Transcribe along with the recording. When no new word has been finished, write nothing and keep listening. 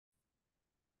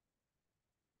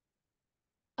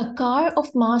A car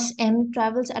of mass m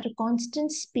travels at a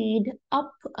constant speed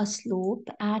up a slope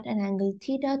at an angle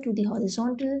theta to the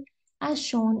horizontal as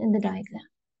shown in the diagram.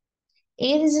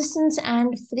 Air resistance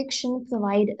and friction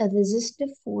provide a resistive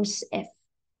force F.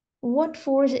 What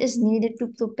force is needed to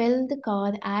propel the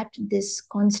car at this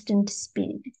constant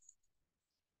speed?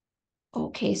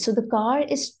 Okay, so the car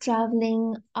is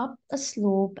traveling up a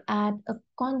slope at a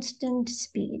constant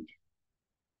speed.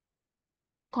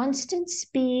 Constant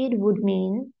speed would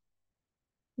mean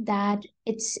that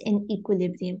it's in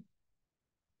equilibrium.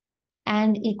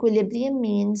 And equilibrium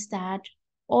means that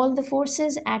all the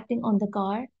forces acting on the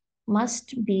car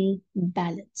must be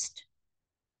balanced.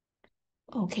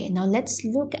 Okay, now let's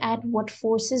look at what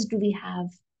forces do we have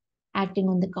acting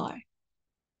on the car.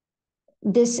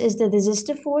 This is the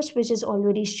resistive force, which is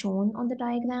already shown on the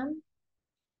diagram.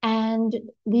 And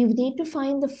we need to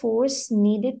find the force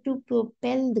needed to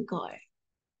propel the car.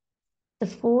 The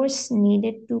force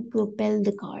needed to propel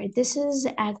the car. This is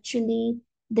actually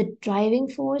the driving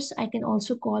force. I can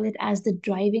also call it as the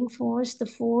driving force, the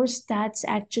force that's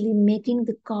actually making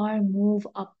the car move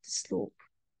up the slope.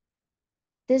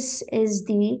 This is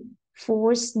the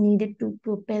force needed to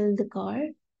propel the car,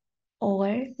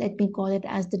 or let me call it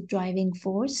as the driving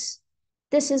force.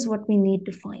 This is what we need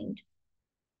to find.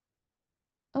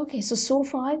 Okay, so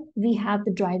far we have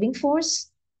the driving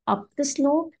force up the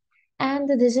slope and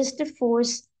the resistive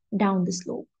force down the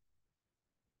slope.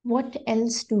 What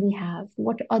else do we have?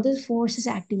 What other force is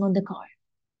acting on the car?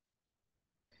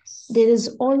 There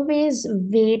is always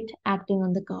weight acting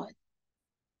on the car.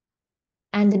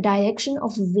 And the direction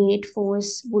of weight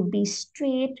force would be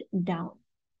straight down.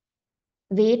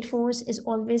 Weight force is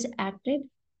always acted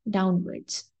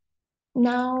downwards.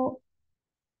 Now,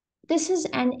 this is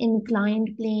an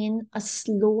inclined plane, a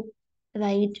slope,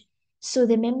 right? So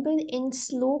remember, in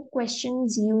slope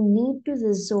questions, you need to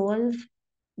resolve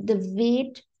the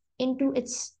weight into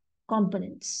its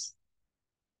components.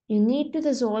 You need to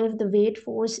resolve the weight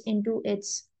force into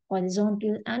its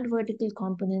horizontal and vertical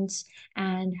components.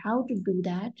 And how to do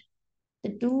that?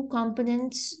 The two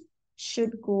components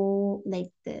should go like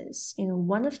this.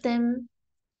 One of them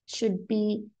should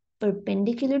be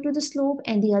perpendicular to the slope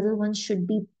and the other one should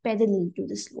be parallel to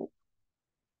the slope.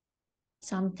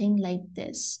 Something like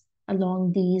this,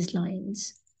 along these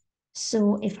lines.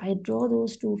 So if I draw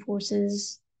those two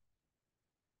forces,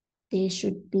 they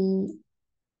should be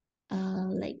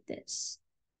like this.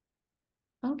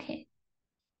 Okay.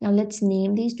 Now let's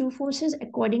name these two forces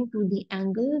according to the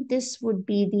angle. This would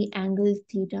be the angle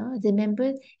theta.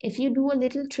 Remember, if you do a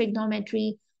little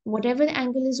trigonometry, whatever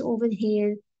angle is over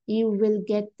here, you will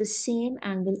get the same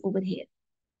angle over here.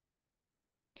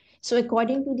 So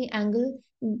according to the angle,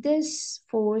 this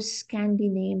force can be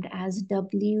named as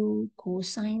W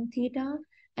cosine theta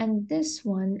and this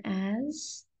one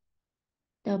as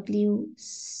W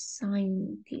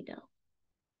sine theta.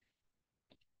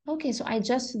 Okay, so I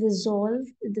just resolved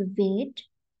the weight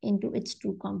into its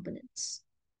two components.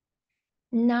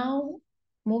 Now,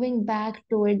 moving back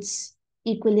towards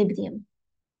equilibrium.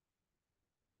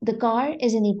 The car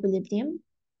is in equilibrium,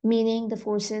 meaning the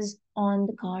forces on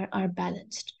the car are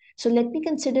balanced. So let me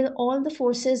consider all the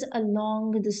forces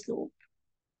along the slope.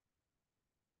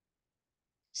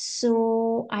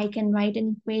 So I can write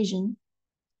an equation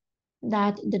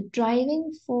that the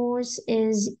driving force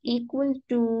is equal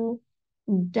to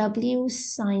W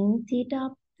sine theta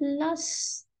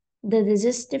plus the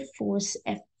resistive force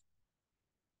F.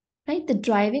 Right? The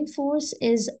driving force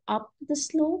is up the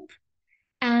slope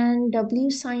and W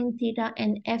sine theta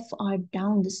and F are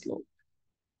down the slope.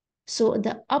 So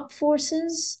the up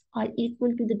forces are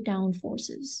equal to the down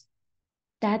forces.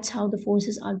 That's how the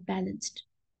forces are balanced.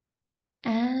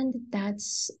 And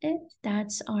that's it.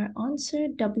 That's our answer.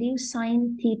 W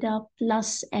sine theta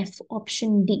plus F,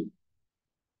 option D.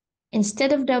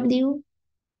 Instead of W,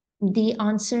 the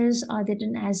answers are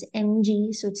written as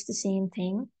mg, so it's the same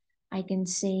thing. I can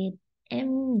say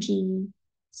mg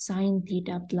sine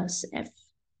theta plus F.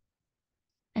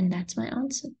 And that's my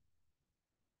answer.